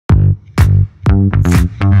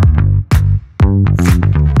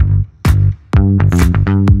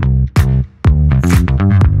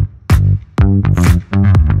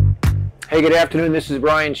Hey, good afternoon. This is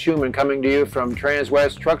Brian Schumann coming to you from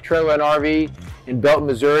Transwest Truck, Trailer, and RV in Belton,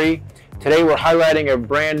 Missouri. Today we're highlighting a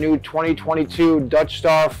brand new 2022 Dutch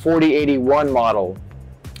Star 4081 model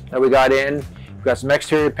that we got in. We've got some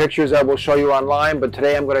exterior pictures that we'll show you online, but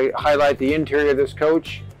today I'm going to highlight the interior of this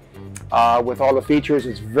coach with all the features.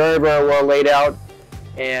 It's very, very well laid out,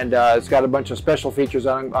 and it's got a bunch of special features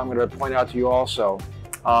I'm going to point out to you also.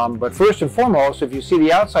 But first and foremost, if you see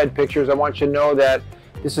the outside pictures, I want you to know that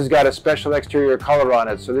this has got a special exterior color on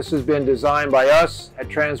it. So this has been designed by us at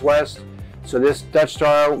Transwest. So this Dutch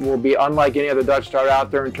Star will be unlike any other Dutch Star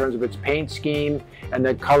out there in terms of its paint scheme and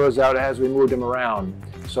the colors out as we move them around.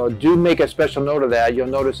 So do make a special note of that. You'll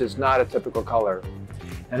notice it's not a typical color.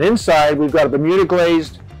 And inside we've got a Bermuda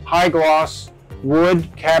glazed, high gloss, wood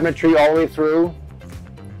cabinetry all the way through.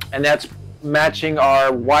 And that's matching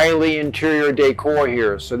our Wiley interior decor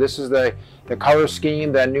here. So this is the color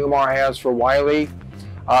scheme that Newmar has for Wiley.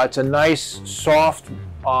 It's a nice, soft,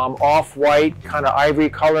 off-white kind of ivory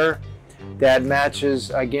color that matches,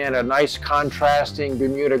 again, a nice contrasting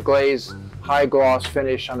Bermuda glaze high gloss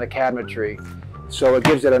finish on the cabinetry. So it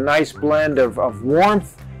gives it a nice blend of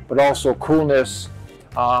warmth, but also coolness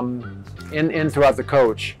in throughout the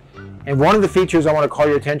coach. And one of the features I want to call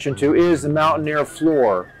your attention to is the Mountaineer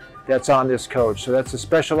floor that's on this coach. So that's a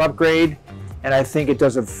special upgrade, and I think it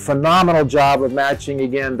does a phenomenal job of matching,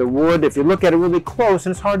 again, the wood. If you look at it really close,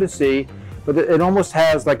 and it's hard to see, but it almost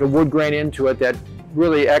has like a wood grain into it that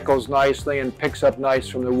really echoes nicely and picks up nice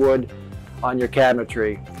from the wood on your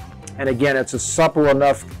cabinetry. And again, it's a supple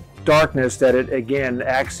enough darkness that it, again,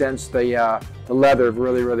 accents the leather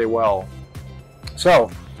really, really well.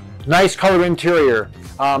 So, nice color interior.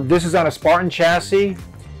 This is on a Spartan chassis.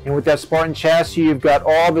 And with that Spartan chassis, you've got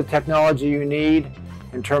all the technology you need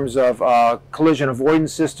in terms of collision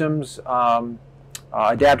avoidance systems,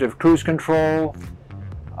 adaptive cruise control,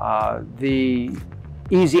 the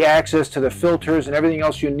easy access to the filters and everything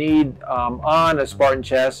else you need on a Spartan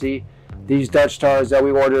chassis. These Dutch Stars that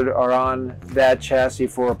we ordered are on that chassis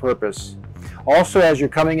for a purpose. Also, as you're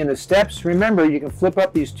coming in the steps, remember you can flip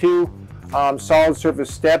up these two solid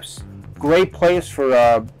surface steps. Great place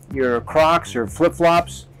for your Crocs or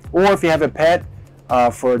flip-flops, or if you have a pet,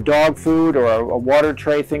 for dog food or a water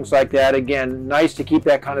tray, things like that. Again, nice to keep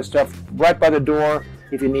that kind of stuff right by the door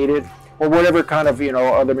if you need it, or whatever kind of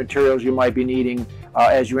other materials you might be needing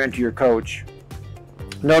as you enter your coach.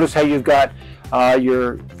 Notice how you've got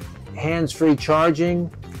your hands-free charging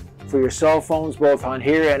for your cell phones, both on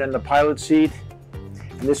here and in the pilot seat.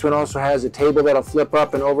 And this one also has a table that'll flip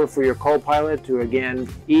up and over for your co-pilot to, again,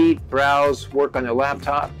 eat, browse, work on your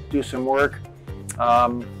laptop, do some work.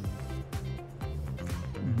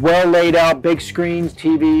 Well laid out, big screens,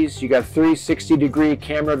 TVs. You got 360-degree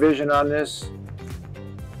camera vision on this.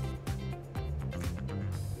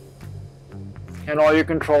 And all your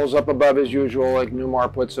controls up above as usual, like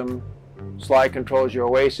Newmar puts them. Slide controls, your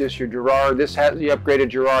Oasis, your Girard. This has the upgraded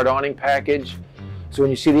Girard awning package. So when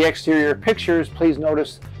you see the exterior pictures, please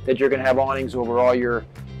notice that you're going to have awnings over all your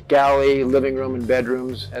galley, living room, and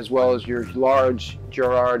bedrooms, as well as your large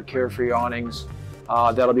Girard Carefree awnings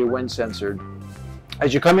that'll be wind censored.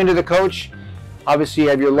 As you come into the coach, obviously you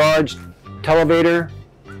have your large televator.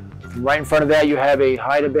 Right in front of that you have a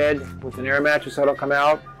hide-a-bed with an air mattress that'll come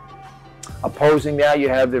out. Opposing that you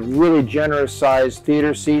have the really generous sized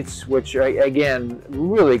theater seats, which are, again,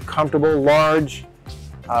 really comfortable, large,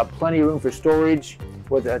 plenty of room for storage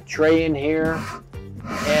with a tray in here,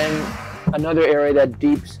 and another area that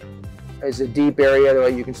is a deep area where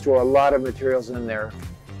you can store a lot of materials in there.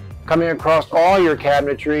 Coming across all your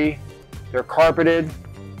cabinetry, they're carpeted,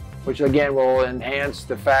 which again will enhance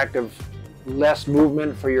the fact of less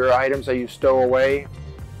movement for your items that you stow away.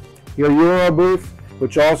 Your Euro booth,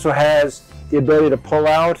 which also has the ability to pull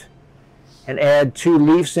out and add 2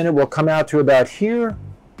 leaves in it, will come out to about here.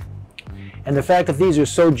 And the fact that these are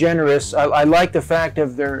so generous, I like the fact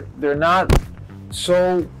that they're not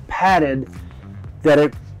so padded that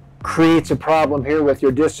it creates a problem here with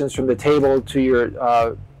your distance from the table to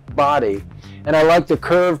your body. And I like the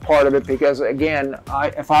curve part of it because, again,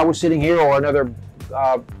 if I was sitting here or another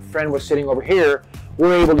friend was sitting over here,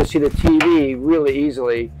 we're able to see the TV really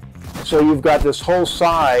easily. So you've got this whole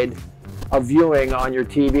side of viewing on your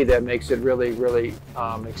TV that makes it really, really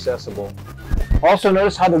accessible. Also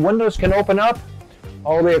notice how the windows can open up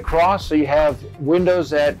all the way across. So you have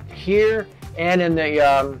windows at here and in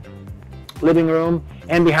the living room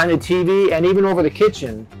and behind the TV and even over the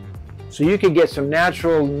kitchen. So you could get some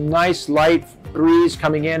natural, nice, light breeze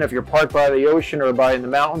coming in if you're parked by the ocean or by in the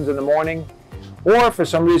mountains in the morning. Or if for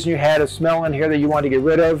some reason you had a smell in here that you want to get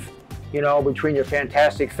rid of, you know, between your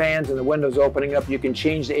fantastic fans and the windows opening up, you can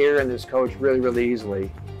change the air in this coach really, really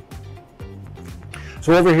easily.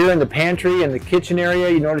 So over here in the pantry and the kitchen area,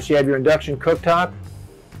 you notice you have your induction cooktop.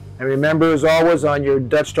 And remember, as always, on your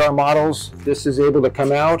Dutch Star models, this is able to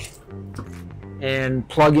come out and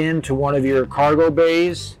plug into one of your cargo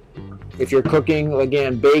bays. If you're cooking,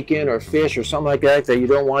 again, bacon or fish or something like that, that you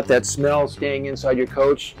don't want that smell staying inside your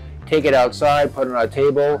coach, take it outside, put it on a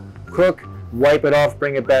table, cook, wipe it off,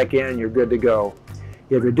 bring it back in, and you're good to go.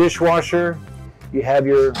 You have your dishwasher, you have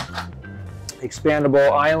your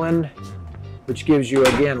expandable island, which gives you,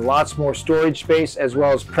 again, lots more storage space as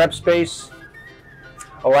well as prep space.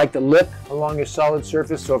 I like the lip along your solid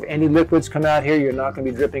surface, so if any liquids come out here, you're not going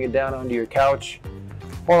to be dripping it down onto your couch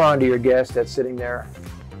or onto your guest that's sitting there.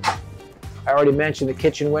 I already mentioned the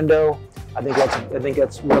kitchen window. I think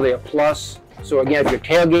that's really a plus. So again, if you're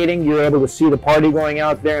tailgating, you're able to see the party going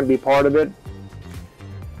out there and be part of it.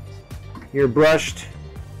 Your brushed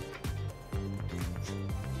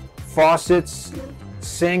faucets,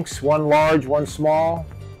 sinks, one large, one small.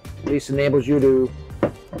 At least enables you to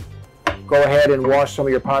go ahead and wash some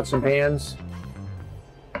of your pots and pans.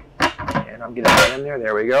 And I'm getting that in there.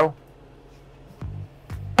 There we go.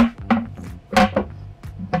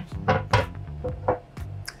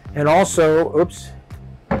 And also, oops,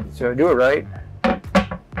 so do it right.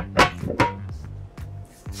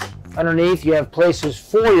 Underneath, you have places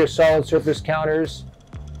for your solid surface counters,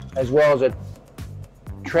 as well as a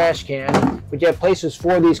trash can. But you have places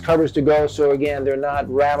for these covers to go, so again, they're not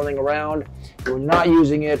rattling around. If you're not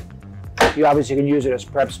using it, you obviously can use it as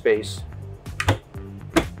prep space.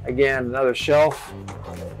 Again, another shelf.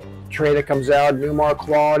 Tray that comes out, Newmar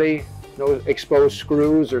quality. No exposed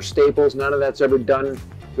screws or staples. None of that's ever done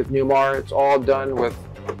with Newmar. It's all done with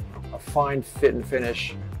a fine fit and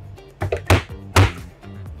finish.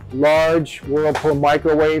 Large Whirlpool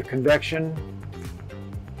microwave convection.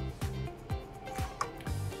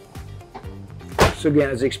 So again,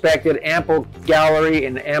 as expected, ample gallery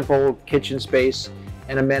and ample kitchen space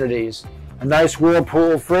and amenities. A nice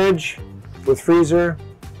Whirlpool fridge with freezer,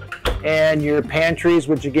 and your pantries,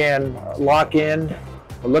 which again lock in.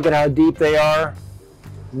 But look at how deep they are.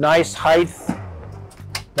 Nice height.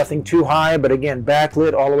 Nothing too high, but again,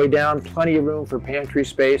 backlit all the way down. Plenty of room for pantry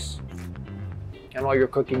space and all your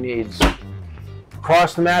cooking needs.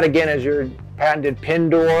 Across the mat, again, is your patented pin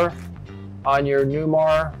door on your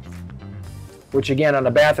Newmar, which again, on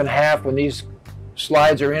a bath and a half, when these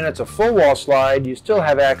slides are in, it's a full wall slide. You still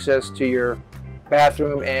have access to your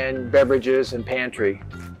bathroom and beverages and pantry.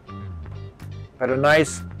 But a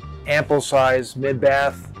nice, ample size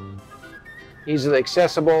mid-bath, easily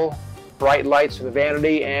accessible. Bright lights for the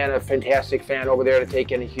vanity, and a fantastic fan over there to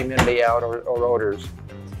take any humidity out or odors.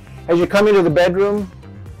 As you come into the bedroom,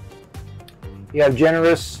 you have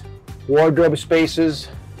generous wardrobe spaces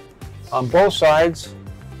on both sides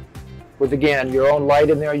with, again, your own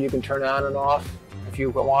light in there you can turn on and off if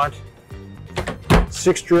you want.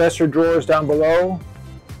 6 dresser drawers down below.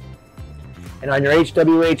 And on your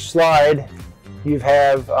HWH slide, you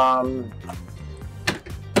have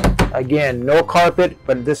again, no carpet,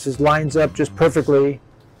 but this lines up just perfectly,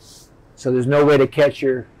 so there's no way to catch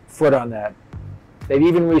your foot on that. They've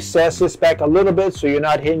even recessed this back a little bit so you're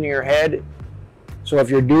not hitting your head. So if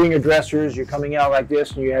you're doing your dressers, you're coming out like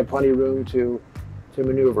this and you have plenty of room to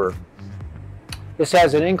maneuver. This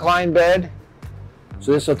has an incline bed,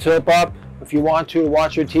 so this will tilt up if you want to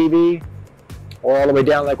watch your TV, or all the way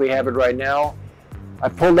down like we have it right now. I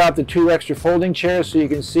pulled out the 2 extra folding chairs so you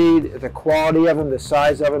can see the quality of them, the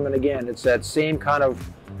size of them, and again, it's that same kind of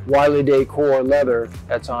Wiley Decor leather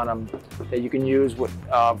that's on them that you can use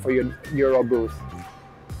for your Euro booth.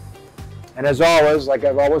 And as always, like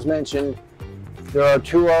I've always mentioned, there are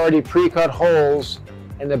 2 already pre-cut holes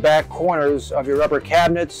in the back corners of your upper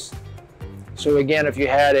cabinets. So again, if you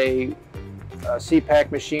had a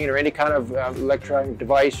CPAC machine or any kind of electronic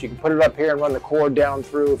device, you can put it up here and run the cord down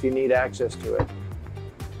through if you need access to it.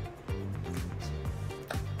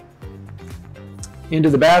 Into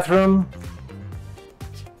the bathroom,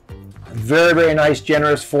 a very, very nice,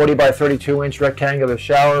 generous 40 by 32 inch rectangular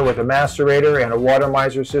shower with a macerator and a water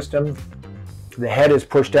miser system. The head is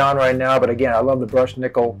pushed down right now, but again, I love the brushed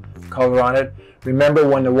nickel color on it. Remember,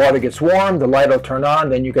 when the water gets warm, the light will turn on,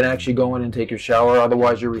 then you can actually go in and take your shower.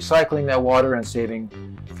 Otherwise, you're recycling that water and saving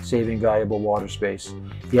valuable water space.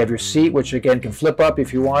 You have your seat, which again can flip up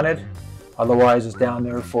if you want it. Otherwise, it's down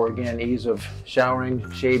there for, again, ease of showering,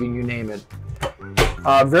 shaving, you name it.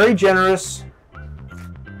 Very generous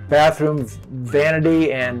bathroom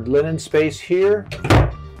vanity and linen space here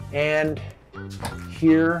and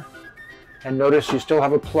here. And notice you still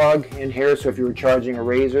have a plug in here, so if you were charging a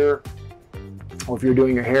razor or if you're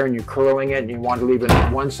doing your hair and you're curling it and you want to leave it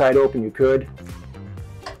one side open, you could.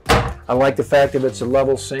 I like the fact that it's a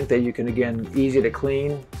level sink that you can, again, easy to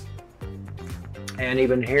clean. And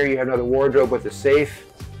even here you have another wardrobe with a safe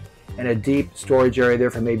and a deep storage area there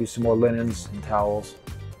for maybe some more linens and towels.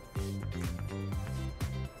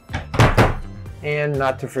 And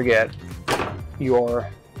not to forget your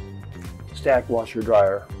stack washer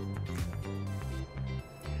dryer.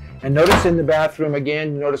 And notice in the bathroom,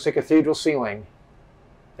 again, you notice a cathedral ceiling.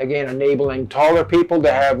 Again, enabling taller people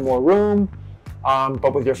to have more room,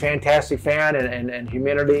 but with your fantastic fan and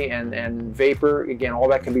humidity and vapor, again, all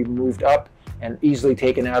that can be moved up and easily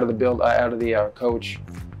taken out of the coach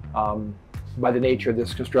by the nature of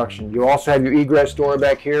this construction. You also have your egress door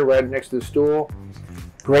back here right next to the stool.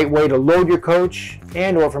 Great way to load your coach,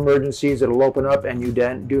 and or for emergencies, it'll open up and you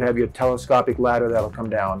do have your telescopic ladder that'll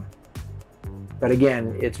come down. But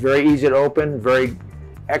again, it's very easy to open, very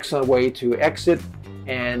excellent way to exit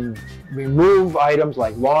and remove items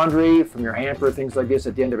like laundry from your hamper, things like this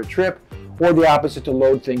at the end of a trip, or the opposite, to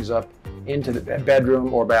load things up into the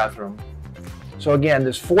bedroom or bathroom. So again,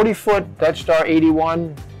 this 40-foot Dutch Star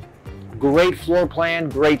 81, great floor plan,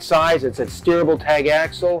 great size. It's a steerable tag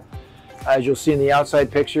axle, as you'll see in the outside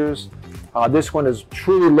pictures. This one is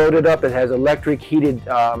truly loaded up. It has electric heated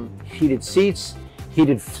seats,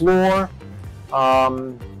 heated floor.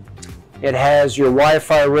 It has your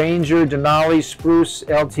Wi-Fi Ranger, Denali Spruce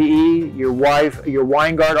LTE, your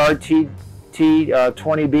Winegard RTT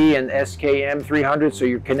 20B and SKM 300, so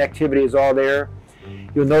your connectivity is all there.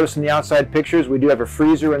 You'll notice in the outside pictures we do have a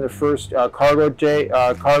freezer in the first cargo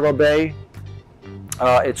bay.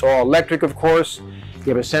 It's all electric, of course. You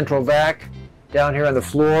have a central vac down here on the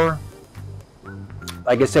floor.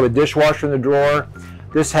 Like I said, with dishwasher in the drawer.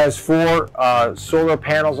 This has 4 solar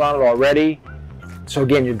panels on it already. So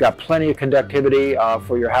again, you've got plenty of conductivity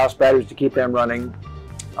for your house batteries to keep them running.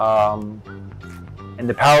 And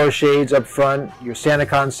the power shades up front, your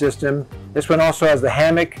SantaCon system. This one also has the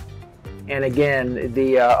hammock, and again,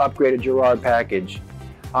 the upgraded Girard package.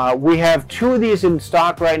 We have 2 of these in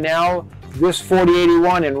stock right now. This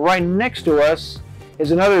 4081, and right next to us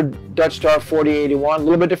is another Dutch Star 4081, a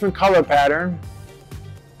little bit different color pattern.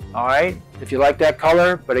 All right, if you like that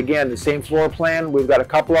color, but again, the same floor plan. We've got a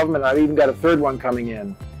couple of them, and I've even got a third one coming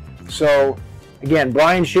in. So again,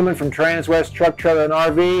 Brian Schumann from Transwest Truck, Trailer, and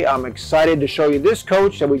RV. I'm excited to show you this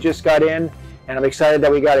coach that we just got in, and I'm excited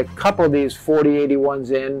that we got a couple of these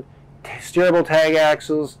 4081s in. Steerable tag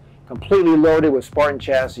axles, completely loaded with Spartan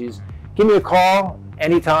chassis. Give me a call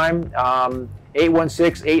anytime,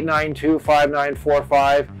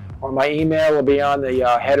 816-892-5945, or my email will be on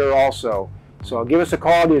the header also. So give us a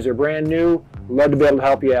call. These are brand new. Love to be able to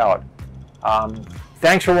help you out.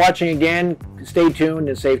 Thanks for watching again. Stay tuned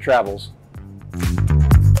and safe travels.